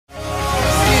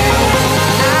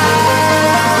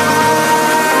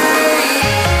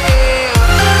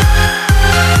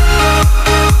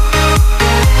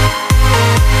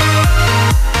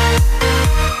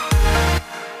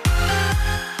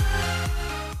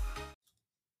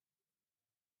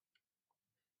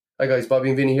Hi guys, Bobby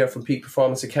and Vinny here from Peak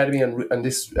Performance Academy and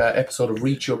this episode of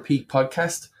Reach Your Peak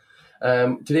podcast.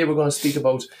 Today we're going to speak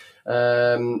about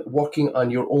working on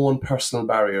your own personal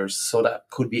barriers. So that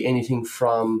could be anything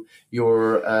from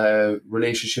your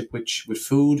relationship with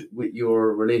food, with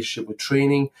your relationship with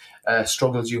training,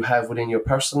 struggles you have within your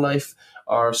personal life,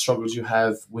 or struggles you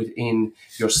have within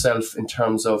yourself in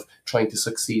terms of trying to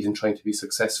succeed and trying to be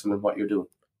successful in what you're doing.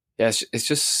 Yeah, it's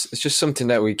just something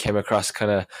that we came across kind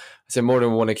of, I'd say, more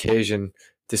than one occasion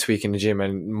this week in the gym,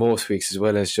 and most weeks as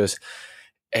well. It's just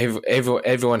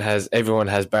everyone has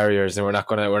barriers, and we're not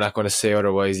gonna say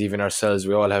otherwise. Even ourselves,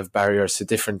 we all have barriers to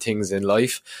different things in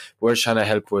life. We're trying to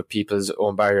help with people's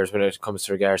own barriers when it comes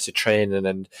to regards to training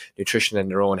and nutrition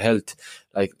and their own health.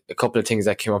 Like a couple of things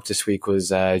that came up this week was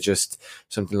just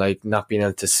something like not being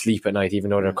able to sleep at night,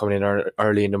 even though they're coming in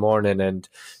early in the morning, and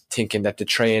thinking that the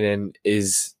training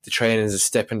is a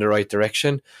step in the right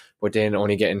direction, but then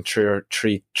only getting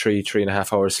three and a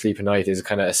half hours sleep a night is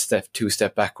kind of a two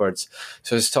step backwards.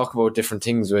 So let's talk about different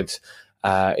things with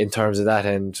in terms of that,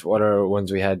 and what are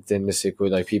ones we had then this week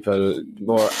with like people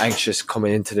more anxious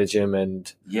coming into the gym.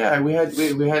 And yeah, we had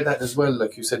that as well.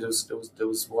 Like you said, there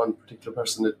was one particular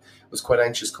person that was quite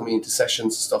anxious coming into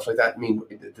sessions and stuff like that. I mean,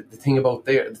 the thing about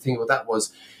that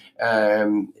was,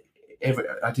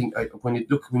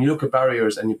 when you look at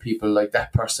barriers and people, like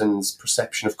that person's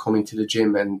perception of coming to the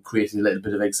gym and creating a little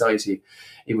bit of anxiety,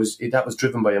 that was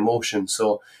driven by emotion.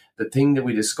 So the thing that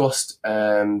we discussed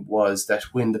was that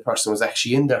when the person was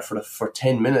actually in there for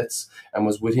 10 minutes and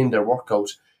was within their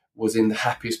workout, was in the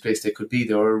happiest place they could be.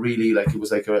 They were really like, it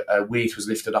was like a weight was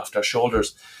lifted off their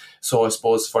shoulders. So I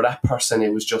suppose for that person,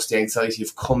 it was just the anxiety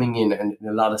of coming in and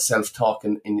a lot of self-talk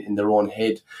in their own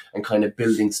head and kind of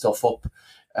building stuff up.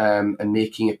 And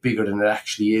making it bigger than it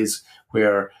actually is,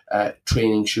 where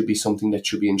training should be something that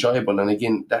should be enjoyable. And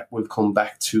again, that will come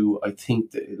back to, I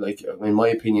think, like in my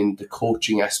opinion, the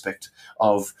coaching aspect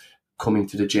of coming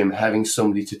to the gym, having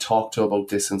somebody to talk to about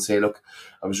this and say, look,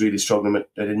 I was really struggling with,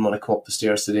 I didn't want to come up the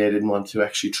stairs today, I didn't want to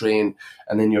actually train.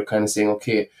 And then you're kind of saying,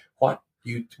 okay, what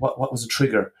was the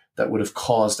trigger that would have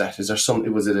caused that?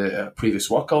 Was it a previous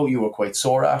workout you were quite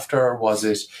sore after? Was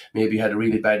it maybe you had a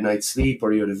really bad night's sleep,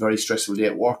 or you had a very stressful day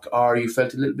at work, or you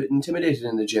felt a little bit intimidated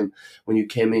in the gym when you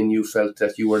came in? You felt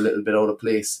that you were a little bit out of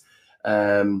place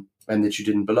and that you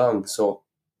didn't belong. So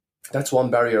that's one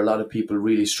barrier a lot of people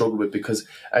really struggle with, because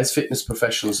as fitness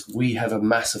professionals, we have a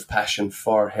massive passion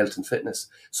for health and fitness.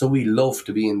 So we love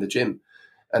to be in the gym.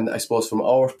 And I suppose from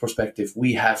our perspective,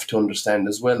 we have to understand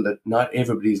as well that not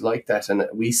everybody's like that. And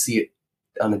we see it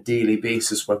on a daily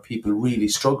basis where people really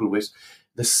struggle with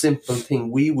the simple thing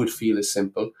we would feel is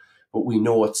simple, but we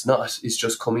know it's not. It's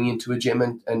just coming into a gym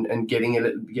and getting a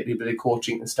bit of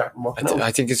coaching and starting working out.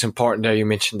 I think it's important there you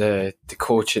mentioned the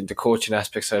coaching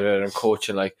aspects of it, and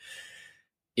coaching, like,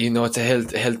 you know, it's a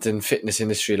health and fitness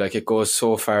industry. Like, it goes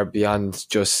so far beyond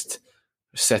just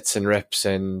sets and reps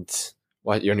and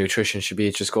what your nutrition should be.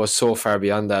 It just goes so far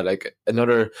beyond that. Like,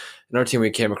 another thing we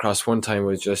came across one time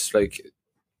was just like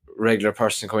regular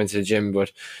person coming to the gym,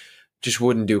 but just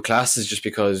wouldn't do classes just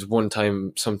because some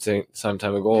time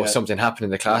ago something happened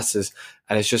in the classes,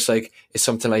 and it's just like, it's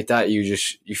something like that. You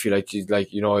feel like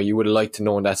you would have liked to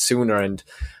know that sooner. And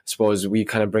I suppose we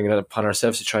kind of bring it upon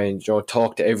ourselves to try and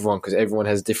talk to everyone, because everyone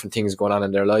has different things going on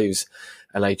in their lives.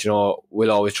 And we'll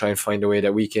always try and find a way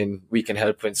that we can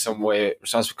help in some way,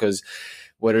 because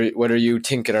whether you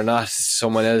think it or not,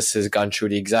 someone else has gone through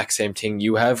the exact same thing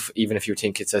you have. Even if you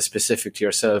think it's as specific to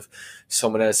yourself,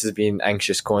 someone else has been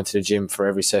anxious going to the gym for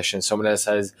every session. Someone else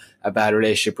has a bad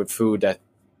relationship with food that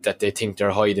they think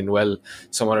they're hiding well.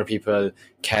 Some other people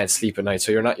can't sleep at night.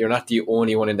 So you're not the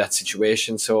only one in that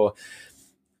situation. So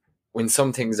when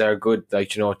some things are good, like,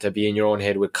 to be in your own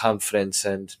head with confidence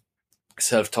and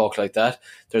self-talk like that,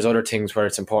 there's other things where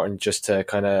it's important just to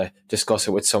kind of discuss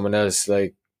it with someone else.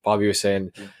 Like Bobby was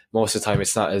saying, most of the time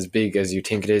it's not as big as you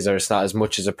think it is, or it's not as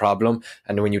much as a problem.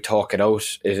 And when you talk it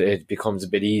out, it becomes a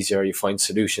bit easier. You find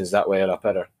solutions that way a lot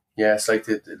better. Yeah, it's like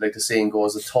the saying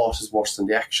goes, the thought is worse than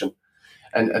the action.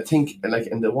 And I think,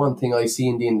 and the one thing I see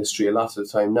in the industry a lot of the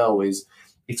time now is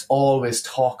it's always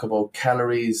talk about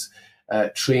calories,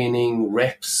 training,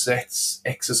 reps, sets,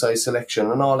 exercise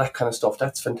selection, and all that kind of stuff.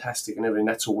 That's fantastic and everything.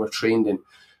 That's what we're trained in.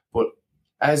 But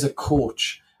as a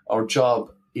coach, our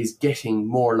job is getting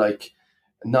more like,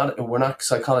 we're not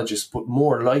psychologists, but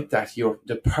more like that.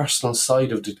 The personal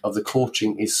side of the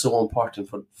coaching is so important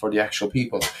for the actual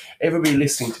people. Everybody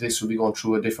listening to this will be going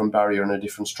through a different barrier and a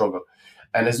different struggle.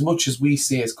 And as much as we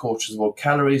say as coaches about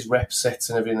calories, reps, sets,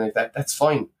 and everything like that, that's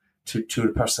fine to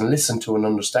the person listen to and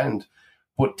understand.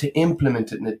 But to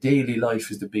implement it in a daily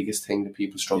life is the biggest thing that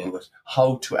people struggle with.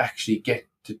 How to actually get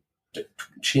to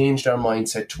change their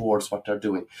mindset towards what they're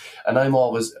doing. And I'm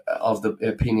always of the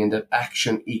opinion that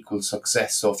action equals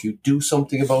success. So if you do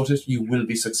something about it, you will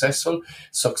be successful.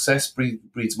 Success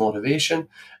breeds motivation,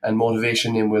 and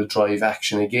motivation then will drive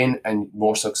action again and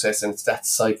more success. And it's that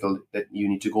cycle that you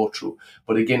need to go through.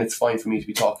 But again, it's fine for me to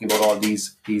be talking about all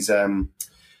these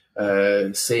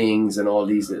sayings and all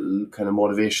these little kind of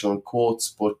motivational quotes,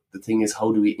 but the thing is,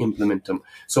 how do we implement them?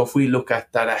 So if we look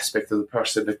at that aspect of the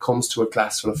person that comes to a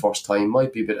class for the first time,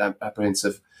 might be a bit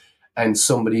apprehensive, and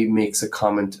somebody makes a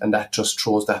comment and that just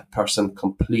throws that person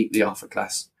completely off a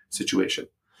class situation.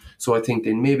 So I think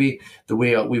then maybe the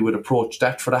way we would approach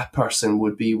that for that person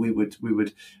would be we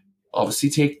would obviously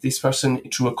take this person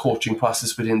through a coaching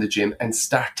process within the gym and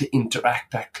start to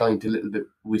interact that client a little bit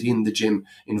within the gym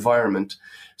environment,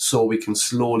 so we can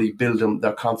slowly build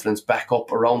their confidence back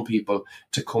up around people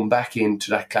to come back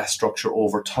into that class structure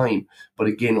over time. But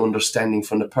again, understanding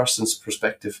from the person's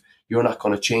perspective, you're not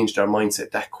going to change their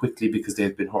mindset that quickly because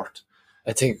they've been hurt.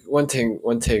 I think one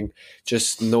thing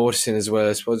just noticing as well,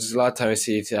 I suppose there's a lot of time I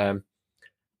see it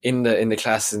in the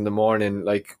classes in the morning.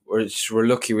 Like we're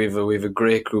lucky we have a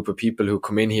great group of people who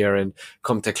come in here and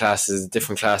come to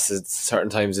different classes certain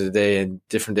times of the day and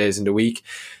different days in the week.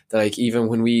 That like even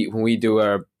when we do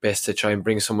our best to try and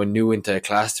bring someone new into a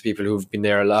class, to people who've been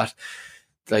there a lot,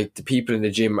 like the people in the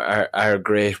gym are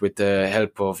great with the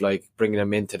help of like bringing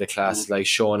them into the class, like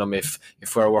showing them if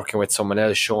we're working with someone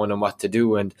else, showing them what to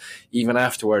do. And even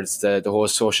afterwards, the whole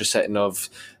social setting of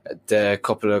the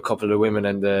couple of women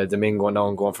and the men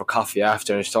going for coffee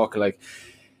after, and it's talking like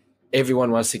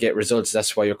everyone wants to get results.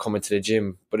 That's why you're coming to the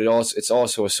gym. But it's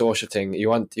also a social thing.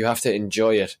 You have to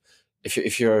enjoy it.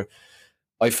 If you're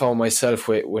I found myself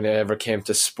when it ever came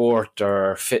to sport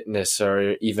or fitness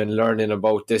or even learning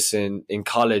about this in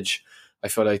college, I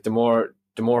feel like the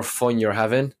more fun you're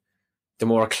having, the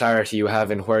more clarity you have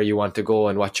in where you want to go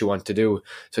and what you want to do.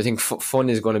 So I think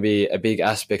fun is going to be a big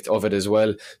aspect of it as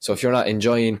well. So if you're not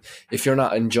enjoying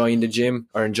the gym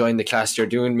or enjoying the class you're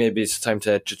doing, maybe it's time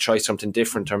to try something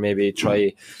different, or maybe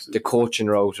try the coaching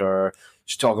route, or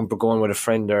just going with a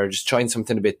friend, or just trying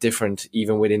something a bit different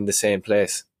even within the same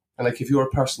place. And like if you're a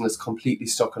person that's completely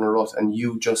stuck in a rut and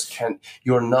you just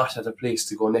you're not at a place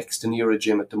to go next and near a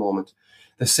gym at the moment,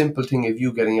 the simple thing of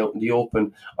you getting out in the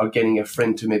open or getting a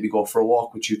friend to maybe go for a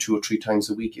walk with you 2 or 3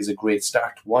 times a week is a great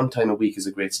start. 1 time a week is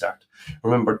a great start.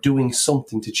 Remember, doing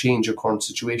something to change your current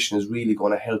situation is really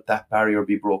going to help that barrier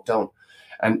be broke down.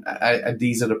 And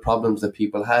these are the problems that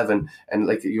people have. And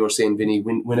like you were saying, Vinny,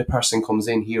 when a person comes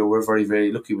in here, we're very,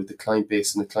 very lucky with the client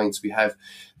base and the clients we have.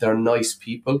 They're nice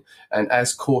people. And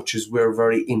as coaches, we're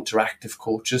very interactive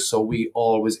coaches. So we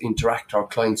always interact our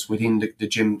clients within the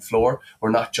gym floor.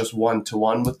 We're not just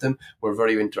one-to-one with them. We're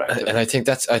very interactive. And I think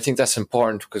that's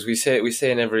important, because we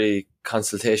say in every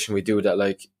consultation we do that,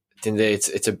 like, at the end of the day,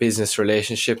 it's a business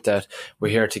relationship, that we're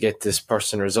here to get this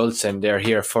person results and they're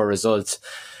here for results.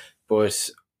 But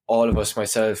all of us,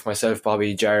 myself,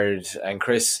 Bobby, Jared and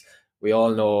Chris, we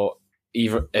all know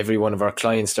every one of our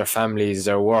clients, their families,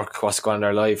 their work, what's going on in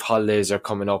their life, holidays are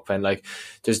coming up, and like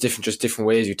there's different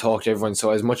ways you talk to everyone. So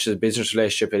as much as a business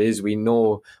relationship it is, we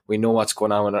know what's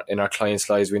going on in our clients'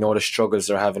 lives. We know the struggles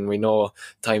they're having. We know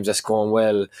times that's going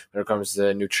well when it comes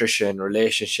to nutrition,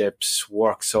 relationships,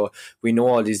 work. So we know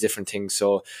all these different things.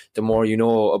 So the more you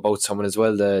know about someone as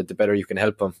well, the better you can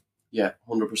help them. Yeah,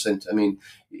 100%. I mean,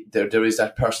 there is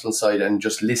that personal side, and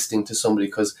just listening to somebody,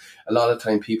 because a lot of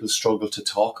time people struggle to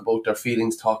talk about their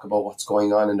feelings, talk about what's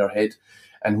going on in their head.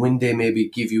 And when they maybe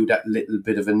give you that little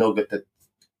bit of a nugget that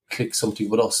clicks something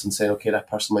with us and say, okay, that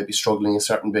person might be struggling a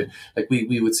certain bit. Like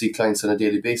we would see clients on a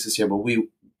daily basis here, but we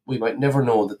might never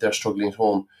know that they're struggling at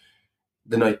home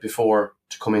the night before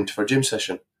to come into our gym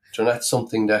session. So that's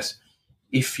something that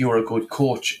if you're a good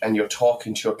coach and you're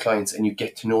talking to your clients and you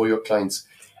get to know your clients,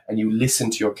 and you listen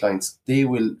to your clients, they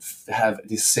will have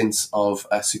this sense of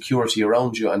security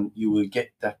around you, and you will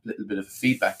get that little bit of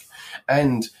feedback.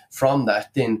 And from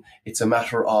that, then it's a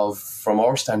matter of, from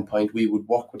our standpoint, we would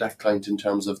work with that client in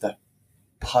terms of that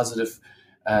positive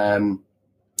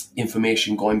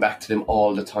information going back to them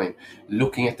all the time,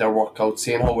 looking at their workout,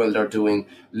 seeing how well they're doing,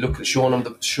 showing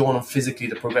them physically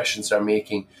the progressions they're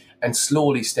making, and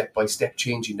slowly, step by step,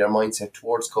 changing their mindset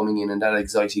towards coming in and that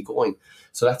anxiety going.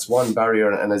 So that's one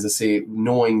barrier. And as I say,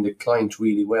 knowing the client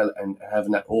really well and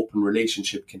having that open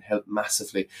relationship can help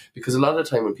massively. Because a lot of the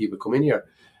time when people come in here,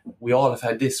 we all have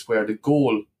had this where the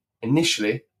goal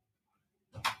initially,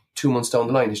 2 months down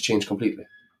the line, has changed completely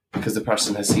because the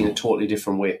person has seen a totally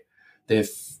different way.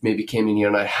 They've maybe came in here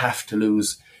and I have to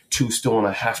lose 2 stone,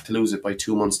 I have to lose it by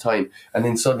 2 months' time. And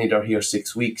then suddenly they're here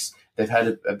 6 weeks. They've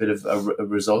had a bit of a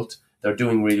result. They're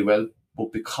doing really well.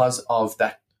 But because of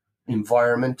that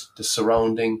environment, the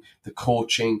surrounding, the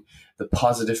coaching, the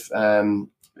positive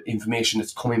information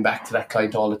that's coming back to that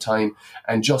client all the time,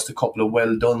 and just a couple of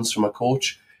well dones from a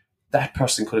coach, that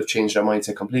person could have changed their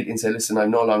mindset completely and say, listen,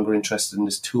 I'm no longer interested in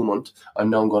this 2 month. I'm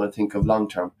now going to think of long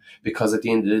term. Because at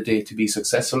the end of the day, to be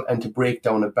successful and to break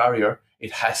down a barrier,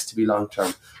 it has to be long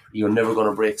term. You're never going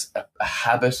to break a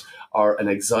habit or an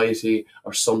anxiety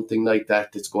or something like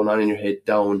that that's going on in your head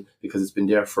down because it's been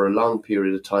there for a long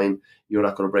period of time. You're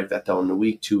not going to break that down in a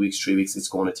week, 2 weeks, 3 weeks. It's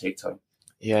going to take time.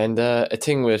 Yeah, and a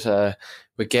thing with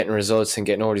getting results and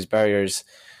getting all these barriers,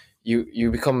 you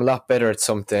become a lot better at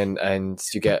something and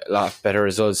you get a lot better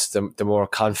results the more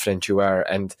confident you are.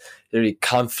 And literally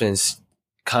confidence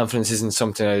isn't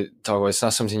something I talk about. It's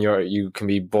not something you can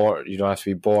be born, you don't have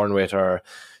to be born with or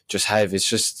just have. It's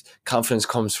just confidence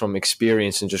comes from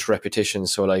experience and just repetition.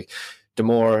 So like the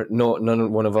more,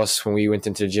 none one of us, when we went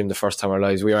into the gym the first time in our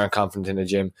lives, we aren't confident in the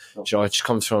gym. No. You know, it just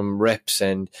comes from reps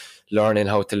and learning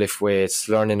how to lift weights,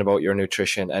 learning about your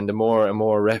nutrition. And the more and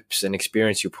more reps and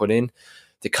experience you put in,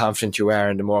 the confident you are,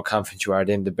 and the more confident you are,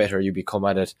 then the better you become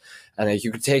at it. And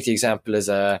you could take the example as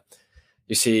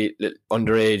you see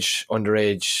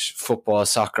underage football,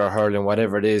 soccer, hurling,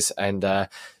 whatever it is. And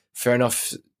fair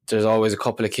enough, there's always a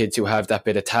couple of kids who have that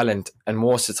bit of talent. And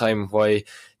most of the time why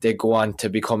they go on to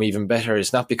become even better,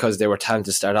 it's not because they were talented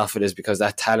to start off with, is because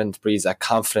that talent breeds that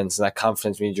confidence, and that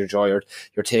confidence means you're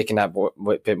taking that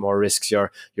bit more risks,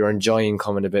 you're enjoying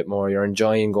coming a bit more, you're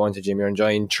enjoying going to gym, you're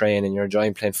enjoying training, you're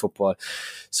enjoying playing football.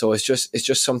 So it's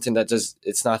just something that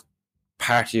it's not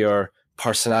part of your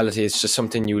personality, it's just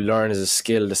something you learn as a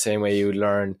skill, the same way you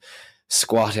learn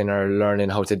squatting or learning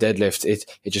how to deadlift.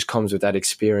 It just comes with that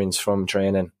experience from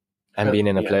training and being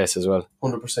in a place as well.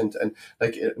 100%. And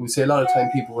like we say, a lot of time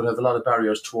people would have a lot of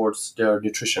barriers towards their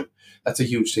nutrition. That's a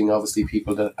huge thing. Obviously,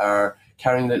 people that are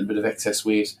carrying a little bit of excess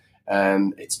weight,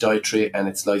 it's dietary and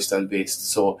it's lifestyle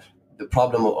based. So the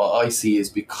problem I see is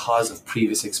because of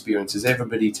previous experiences.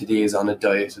 Everybody today is on a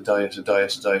diet,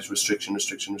 restriction,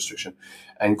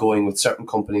 and going with certain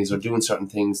companies or doing certain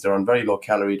things. They're on very low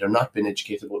calorie. They're not being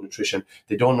educated about nutrition.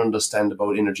 They don't understand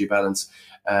about energy balance.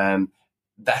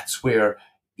 That's where,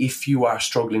 if you are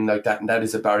struggling like that, and that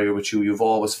is a barrier with you, you've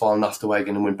always fallen off the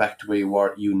wagon and went back to where you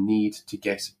were, you need to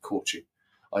get coaching.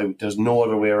 There's no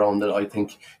other way around it. I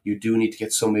think you do need to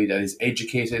get somebody that is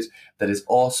educated, that is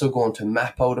also going to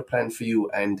map out a plan for you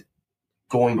and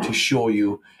going to show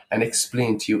you and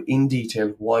explain to you in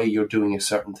detail why you're doing a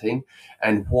certain thing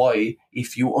and why,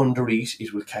 if you undereat,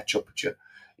 it will catch up with you.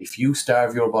 If you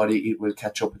starve your body, it will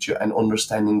catch up with you. And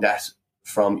understanding that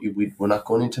we're not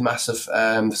going into massive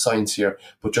science here,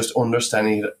 but just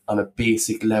understanding it on a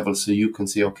basic level so you can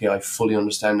say, okay, I fully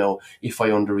understand now if I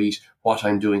undereat, what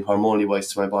I'm doing hormonally wise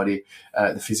to my body,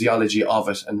 the physiology of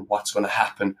it and what's going to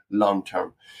happen long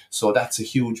term. So that's a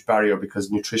huge barrier, because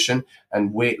nutrition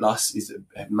and weight loss is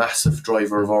a massive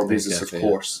driver of our business, of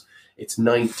course. It's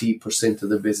 90% of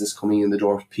the business coming in the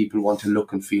door. People want to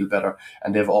look and feel better,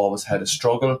 and they've always had a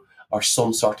struggle or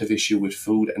some sort of issue with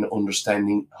food and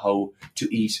understanding how to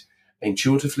eat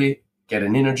intuitively, get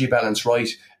an energy balance right,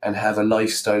 and have a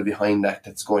lifestyle behind that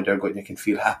that's going to go. They can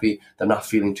feel happy. They're not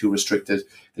feeling too restricted.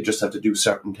 They just have to do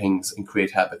certain things and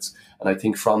create habits. And I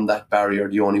think from that barrier,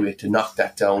 the only way to knock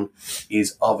that down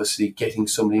is obviously getting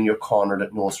somebody in your corner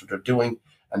that knows what they're doing.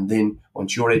 And then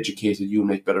once you're educated, you'll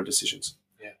make better decisions.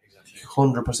 Yeah, exactly.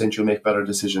 100% you'll make better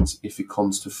decisions if it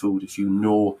comes to food, if you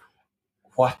know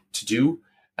what to do.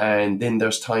 And then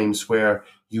there's times where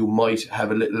you might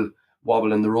have a little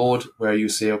wobble in the road where you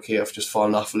say, okay, I've just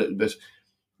fallen off a little bit.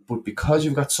 But because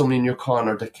you've got somebody in your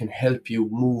corner that can help you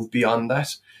move beyond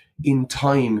that, in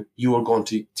time, you are going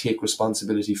to take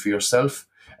responsibility for yourself,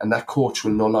 and that coach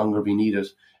will no longer be needed.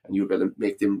 And you'll be able to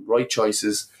make the right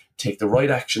choices, take the right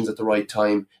actions at the right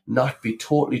time, not be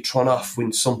totally thrown off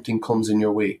when something comes in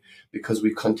your way, because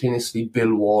we continuously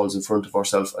build walls in front of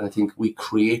ourselves. And I think we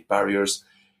create barriers.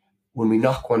 When we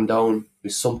knock one down, we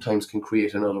sometimes can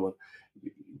create another one.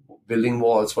 Building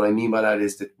walls, what I mean by that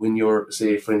is that when you're,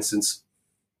 say, for instance,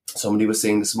 somebody was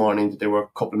saying this morning that they were a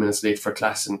couple of minutes late for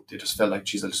class and they just felt like,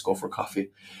 geez, I'll just go for a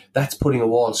coffee. That's putting a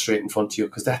wall straight in front of you,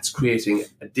 because that's creating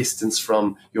a distance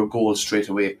from your goal straight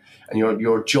away. And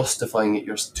you're justifying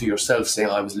it to yourself, saying,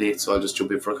 I was late, so I'll just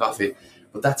jump in for a coffee.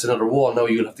 But that's another wall now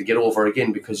you'll have to get over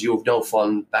again, because you've now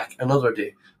fallen back another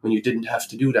day when you didn't have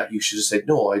to do that. You should have said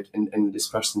no, and this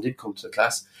person did come to the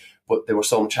class, but they were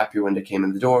so much happier when they came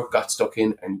in the door, got stuck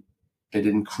in, and they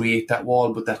didn't create that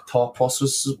wall, but that thought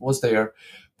process was there.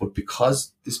 But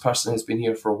because this person has been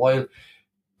here for a while,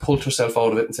 pulled herself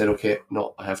out of it and said, okay,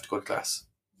 no, I have to go to class.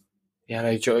 Yeah,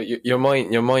 like your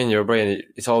mind, your brain,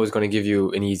 it's always going to give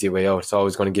you an easy way out. It's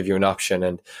always going to give you an option.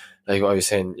 And like what I was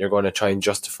saying, you're going to try and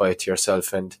justify it to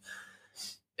yourself. And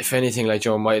if anything, like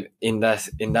might in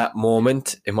that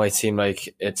moment, it might seem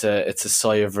like it's a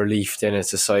sigh of relief. Then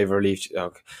it's a sigh of relief.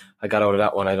 I got out of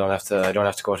that one. I don't have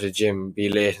to go to the gym, be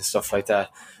late and stuff like that.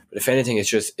 But if anything, it's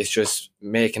just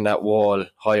making that wall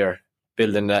higher,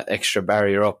 building that extra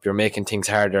barrier up. You're making things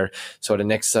harder. So the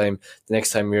next time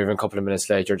you're even a couple of minutes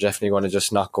late, you're definitely going to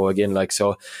just not go again. Like,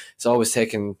 so it's always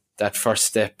taking that first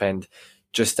step and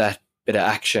just that bit of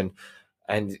action.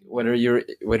 And whether you're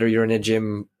in a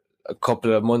gym a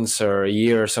couple of months or a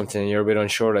year or something and you're a bit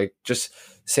unsure, like just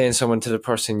saying someone to the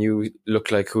person you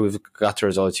look like who've got the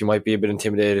results. You might be a bit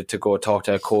intimidated to go talk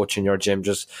to a coach in your gym.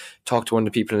 Just talk to one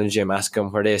of the people in the gym, ask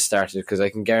them where they started, because I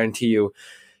can guarantee you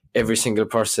every single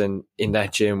person in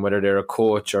that gym, whether they're a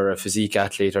coach or a physique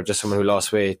athlete or just someone who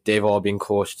lost weight, they've all been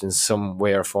coached in some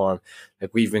way or form.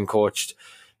 Like, we've been coached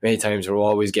many times. We're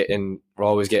always getting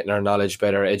our knowledge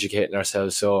better, educating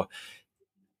ourselves. So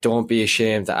don't be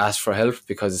ashamed to ask for help,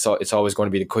 because it's always going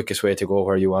to be the quickest way to go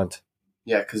where you want.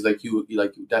 Yeah, because like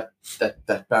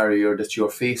that barrier that you're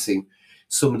facing,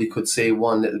 somebody could say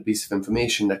one little piece of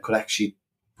information that could actually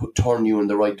turn you in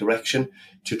the right direction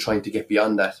to trying to get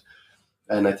beyond that.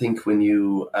 And I think when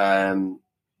you,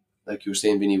 like you were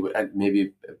saying, Vinny,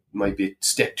 maybe it might be a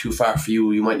step too far for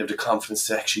you. You might have the confidence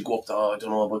to actually go up to, I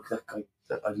don't know about that guy.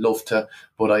 I'd love to,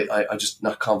 but I just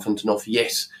not confident enough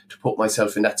yet to put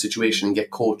myself in that situation and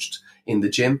get coached in the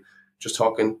gym. Just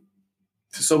talking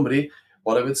to somebody,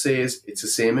 what I would say is it's the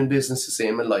same in business, the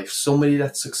same in life. Somebody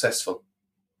that's successful,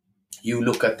 you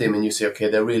look at them and you say, okay,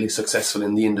 they're really successful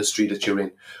in the industry that you're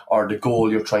in, or the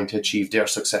goal you're trying to achieve. They're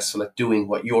successful at doing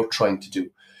what you're trying to do.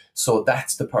 So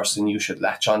that's the person you should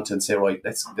latch onto and say, right,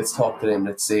 let's talk to them.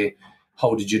 Let's say,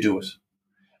 how did you do it?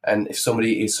 And if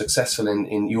somebody is successful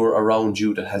in you're around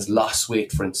you that has lost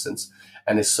weight, for instance,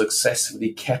 and is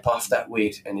successfully kept off that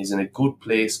weight and is in a good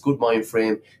place, good mind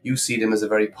frame, you see them as a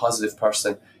very positive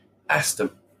person, ask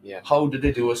them, how did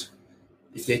they do it?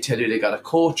 If they tell you they got a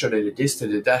coach or they did this, they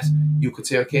did that, you could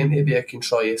say, okay, maybe I can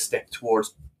try a step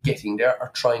towards getting there or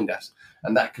trying that.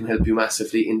 And that can help you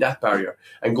massively in that barrier.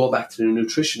 And go back to the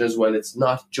nutrition as well. It's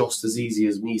not just as easy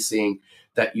as me saying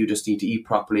that you just need to eat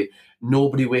properly.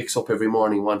 Nobody wakes up every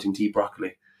morning wanting to eat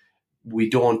broccoli. We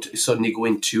don't suddenly go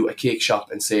into a cake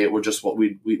shop and say we're just what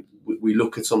we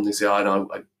look at something and say, oh, no,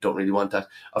 I don't really want that.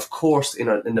 Of course,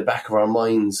 in the back of our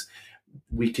minds,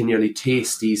 we can nearly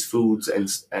taste these foods and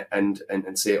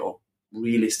say, oh,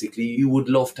 realistically, you would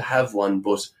love to have one,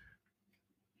 but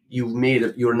you're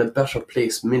in a better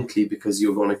place mentally because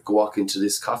you're going to go walk into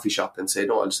this coffee shop and say,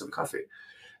 no, I'll just have a coffee.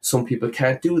 Some people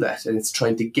can't do that, and it's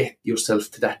trying to get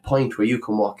yourself to that point where you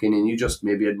can walk in and you just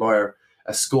maybe admire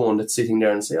a scone that's sitting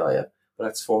there and say, oh yeah, well,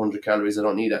 that's 400 calories, I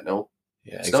don't need that now.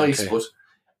 Yeah, it's exactly. Nice,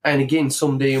 and again,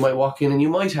 someday you might walk in and you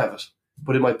might have it,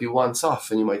 but it might be once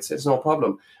off and you might say, it's no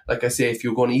problem. Like I say, if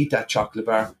you're going to eat that chocolate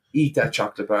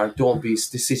bar, don't be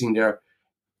sitting there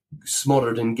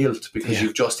smothered in guilt because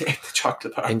you've just ate the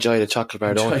chocolate bar. Enjoy the chocolate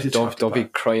bar. Don't be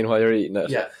crying while you're eating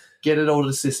it. Yeah, get it out of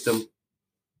the system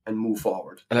and move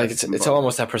forward. And like it's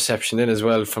almost that perception in as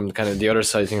well from kind of the other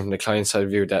side, from the client side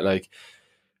view, that like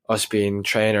us being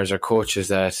trainers or coaches,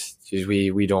 that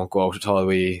we don't go out at all.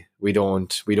 We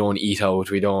don't eat out.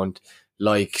 We don't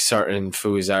like certain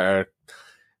foods that are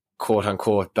quote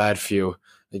unquote bad for you.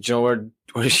 Like, you know,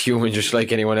 we're just human, just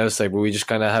like anyone else. Like, but we just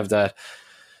kind of have that.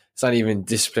 It's not even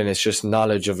discipline. It's just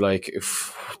knowledge of like,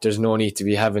 if there's no need to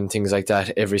be having things like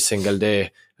that every single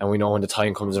day. And we know when the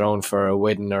time comes around for a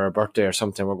wedding or a birthday or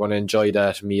something, we're going to enjoy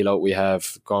that meal out we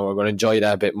have. We're going to enjoy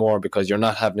that a bit more because you're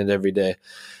not having it every day.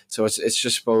 So it's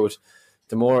just about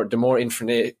the more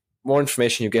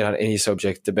information you get on any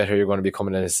subject, the better you're going to be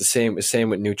coming in. It's the same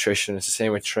with nutrition. It's the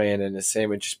same with training. It's the same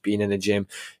with just being in the gym.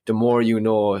 The more you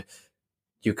know,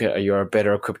 you're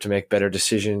better equipped to make better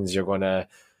decisions. You're going to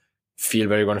feel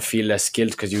better. You're going to feel less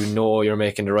guilt because you know you're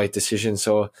making the right decision.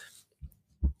 So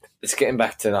it's getting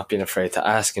back to not being afraid to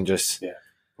ask and just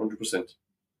 100%.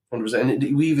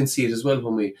 And we even see it as well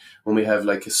when we have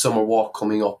like a summer walk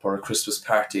coming up or a Christmas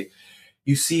party.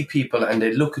 You see people and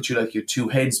they look at you like you're two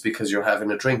heads because you're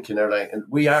having a drink, and they're like, and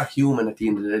we are human at the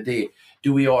end of the day.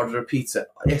 Do we order a pizza?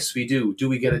 Yes, we do. Do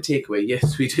we get a takeaway?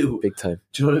 Yes, we do. Big time.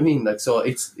 Do you know what I mean? Like, so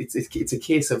it's a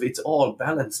case of it's all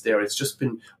balanced there. It's just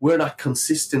we're not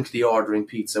consistently ordering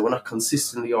pizza. We're not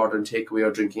consistently ordering takeaway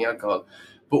or drinking alcohol,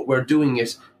 but we're doing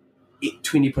it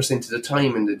 20% of the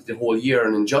time in the whole year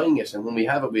and enjoying it. And when we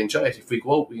have it, we enjoy it. If we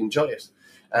go out, we enjoy it.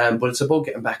 But it's about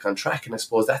getting back on track, and I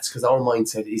suppose that's because our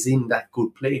mindset is in that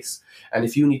good place. And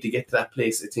if you need to get to that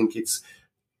place, I think it's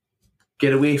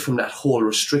get away from that whole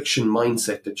restriction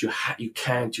mindset that you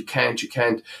can't,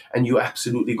 and you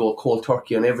absolutely go cold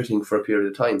turkey on everything for a period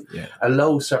of time. Yeah.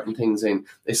 Allow certain things in.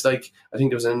 It's like, I think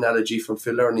there was an analogy from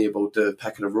Phil Lerney about the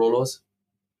packet of Rolos.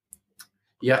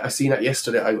 Yeah, I seen that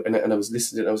yesterday, and I was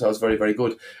listening. I was very, very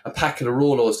good. A packet of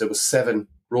Rolos. There was 7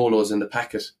 Rolos in the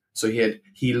packet. So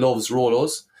he loves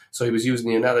Rolos. So he was using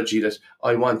the analogy that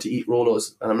I want to eat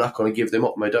Rolos, and I'm not going to give them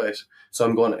up my diet. So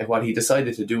what he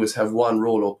decided to do is have 1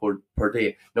 Rolo per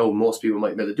day. Now, most people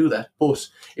might be able to do that, but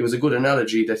it was a good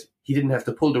analogy that he didn't have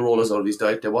to pull the Rolos out of his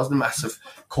diet. There wasn't a massive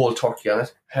cold turkey on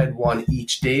it. Had 1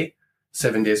 each day,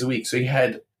 7 days a week. So he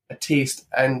had a taste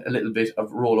and a little bit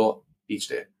of Rolo each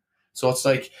day. So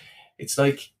it's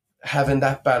like having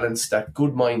that balance, that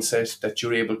good mindset that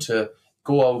you're able to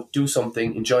go out, do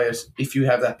something, enjoy it. If you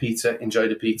have that pizza, enjoy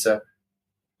the pizza,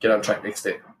 get on track next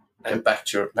day, and back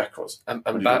to your macros. And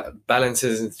balance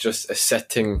isn't just a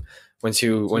set thing.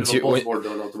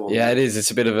 Yeah, it is. It's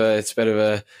a bit of a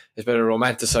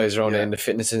romanticized around it in the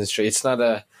fitness industry. It's not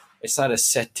a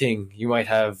set thing. You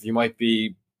might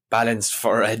be balanced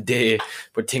for a day,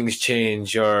 but things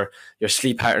change. Your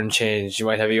sleep pattern change. You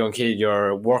might have a young kid.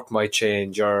 Your work might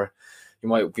change. You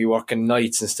might be working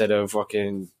nights instead of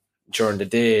working during the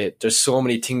day. There's so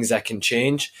many things that can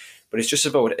change, but it's just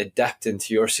about adapting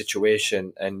to your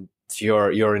situation and to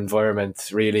your environment,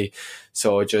 really.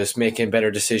 So just making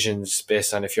better decisions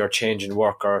based on if you're changing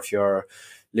work or if you're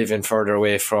living further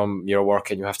away from your work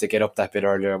and you have to get up that bit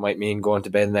earlier. It might mean going to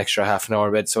bed an extra half an hour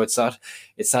bed. So it's not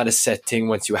a set thing.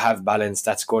 Once you have balance,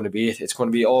 that's going to be it. It's going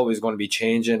to be always going to be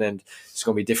changing, and it's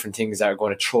going to be different things that are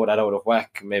going to throw that out of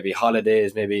whack. Maybe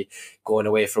holidays, maybe going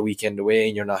away for a weekend away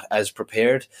and you're not as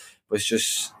prepared. But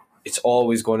there's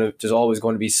always going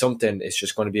to be something. It's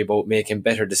just going to be about making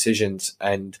better decisions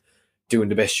and doing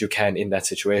the best you can in that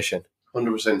situation.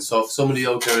 100%. So if somebody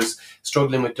out there is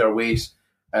struggling with their weight,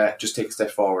 just take a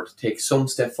step forward. Take some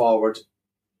step forward.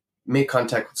 Make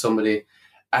contact with somebody.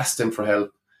 Ask them for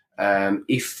help.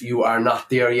 If you are not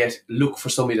there yet, look for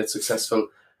somebody that's successful,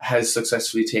 has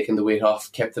successfully taken the weight off,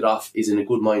 kept it off, is in a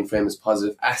good mind frame, is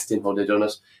positive. Ask them how they've done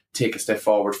it. Take a step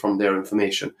forward from their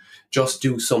information. Just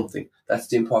do something. That's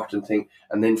the important thing.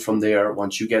 And then from there,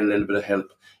 once you get a little bit of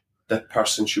help, that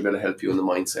person should be able to help you in the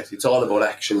mindset. It's all about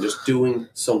action, just doing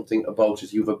something about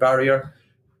it. You have a barrier.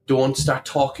 Don't start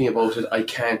talking about it. I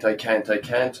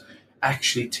can't.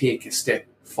 Actually take a step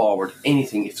forward.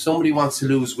 Anything. If somebody wants to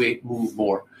lose weight, move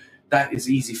more. That is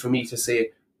easy for me to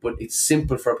say, but it's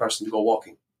simple for a person to go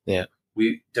walking. Yeah.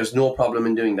 There's no problem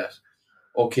in doing that.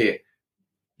 Okay.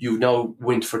 You've now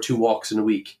went for 2 walks in a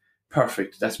week.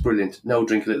 Perfect. That's brilliant. Now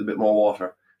drink a little bit more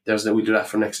water. We'll do that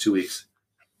for the next 2 weeks.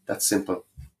 That's simple.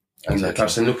 And exactly. The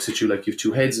person looks at you like you have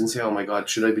 2 heads and say, oh my God,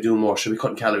 should I be doing more? Should I be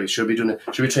cutting calories? Should I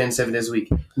be training 7 days a week?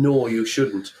 No, you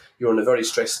shouldn't. You're in a very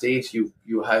stressed state. You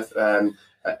have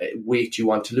weight you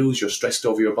want to lose. You're stressed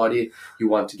over your body. You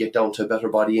want to get down to a better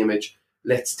body image.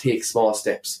 Let's take small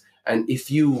steps. And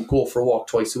if you go for a walk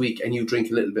twice a week and you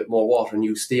drink a little bit more water and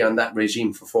you stay on that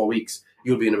regime for 4 weeks,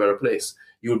 you'll be in a better place.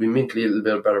 You'll be mentally a little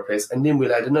bit better place. And then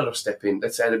we'll add another step in.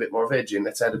 Let's add a bit more veg in.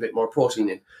 Let's add a bit more protein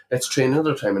in. Let's train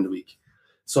another time in the week.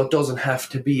 So it doesn't have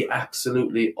to be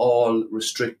absolutely all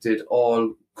restricted,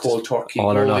 all cold turkey.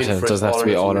 All or nothing. It doesn't have to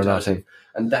be all or nothing.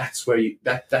 And that's where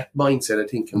that mindset, I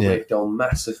think, can break down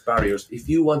massive barriers. If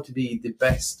you want to be the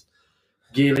best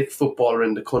Gaelic footballer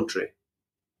in the country,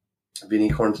 Vinny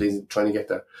currently is trying to get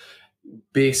there,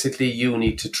 basically you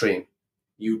need to train.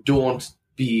 You don't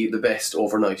be the best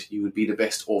overnight. You would be the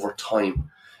best over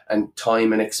time. And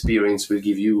time and experience will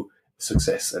give you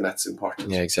success, and that's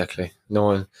important. Yeah, exactly.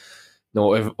 No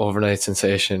overnight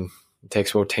sensation. It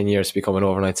takes about 10 years to become an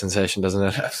overnight sensation, doesn't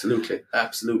it?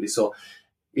 Absolutely. So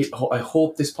I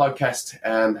hope this podcast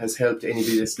has helped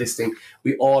anybody that's listening.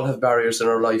 We all have barriers in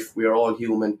our life. We are all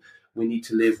human. We need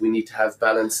to live. We need to have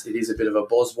balance. It is a bit of a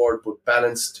buzzword, but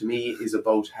balance to me is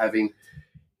about having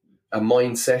a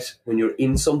mindset. When you're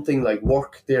in something like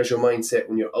work, there's your mindset.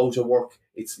 When you're out of work,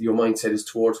 your mindset is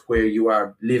towards where you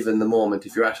are. Live in the moment.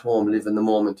 If you're at home, live in the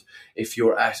moment. If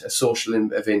you're at a social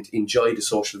event, enjoy the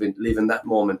social event. Live in that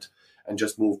moment and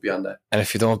just move beyond that. And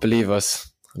if you don't believe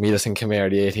us, meet us in Khmer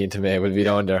the 18th of May. We'll be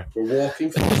down there. We're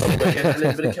walking. We're getting a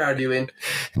little bit of cardio in.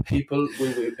 People,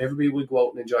 everybody will go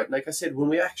out and enjoy it. And like I said, when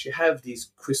we actually have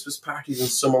these Christmas parties and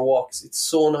summer walks, it's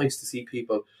so nice to see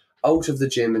people out of the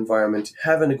gym environment,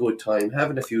 having a good time,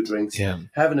 having a few drinks,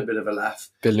 having a bit of a laugh.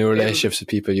 Build new relationships with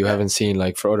people you haven't seen,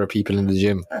 like for other people in the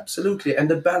gym. Absolutely. And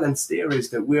the balance there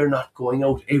is that we're not going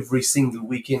out every single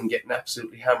weekend getting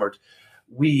absolutely hammered.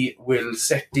 we will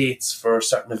set dates for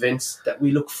certain events that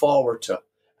we look forward to.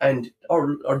 And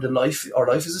our life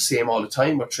is the same all the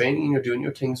time. We're training and you're doing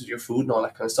your things with your food and all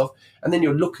that kind of stuff. And then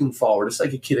you're looking forward. It's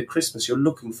like a kid at Christmas. You're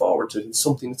looking forward to it. It's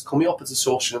something that's coming up. It's a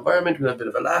social environment. We'll have a bit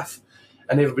of a laugh.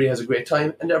 And everybody has a great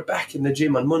time. And they're back in the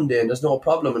gym on Monday and there's no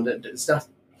problem. And it's not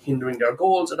hindering their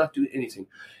goals or not doing anything.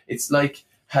 It's like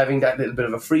having that little bit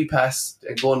of a free pass,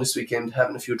 going this weekend,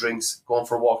 having a few drinks, going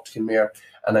for a walk to Kinmare,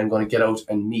 and I'm going to get out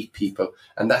and meet people.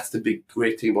 And that's the big,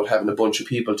 great thing about having a bunch of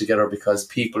people together, because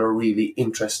people are really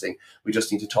interesting. We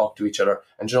just need to talk to each other.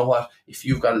 And you know what? If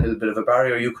you've got a little bit of a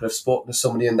barrier, you could have spoken to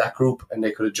somebody in that group and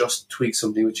they could have just tweaked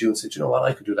something with you and said, you know what,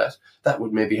 I could do that. That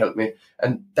would maybe help me.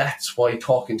 And that's why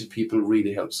talking to people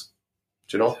really helps.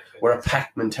 Do you know? We're a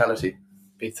pack mentality.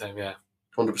 Big time, yeah.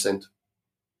 100%.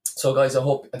 So guys, I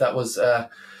hope that was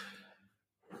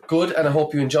good, and I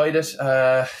hope you enjoyed it.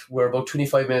 We're about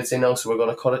 25 minutes in now, so we're going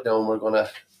to cut it down. We're going to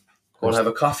go and have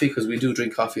a coffee, because we do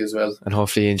drink coffee as well. And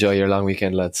hopefully you enjoy your long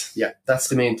weekend, lads. Yeah, that's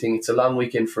the main thing. It's a long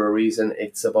weekend for a reason.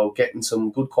 It's about getting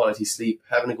some good quality sleep,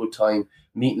 having a good time,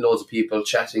 meeting loads of people,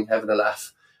 chatting, having a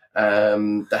laugh.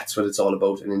 That's what it's all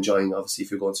about, and enjoying, obviously,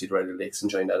 if you're going to see the Riley Lakes,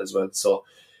 enjoying that as well. So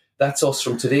that's us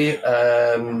from today.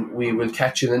 We will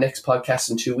catch you in the next podcast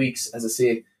in 2 weeks. As I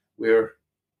say,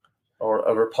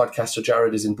 our podcaster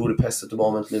Jared is in Budapest at the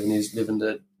moment, living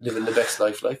the best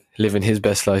life, like living his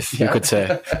best life, you could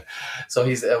say. So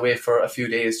he's away for a few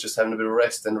days, just having a bit of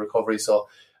rest and recovery. So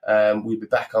we'll be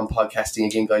back on podcasting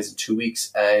again, guys, in 2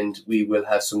 weeks, and we will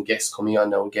have some guests coming on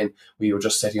now. Again, we were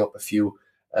just setting up a few,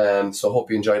 so I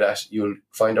hope you enjoy that. You'll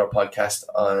find our podcast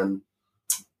on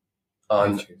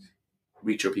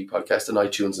Reach Your Peak Podcast on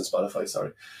iTunes and Spotify.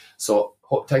 Sorry. So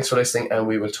thanks for listening, and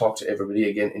we will talk to everybody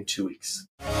again in 2 weeks.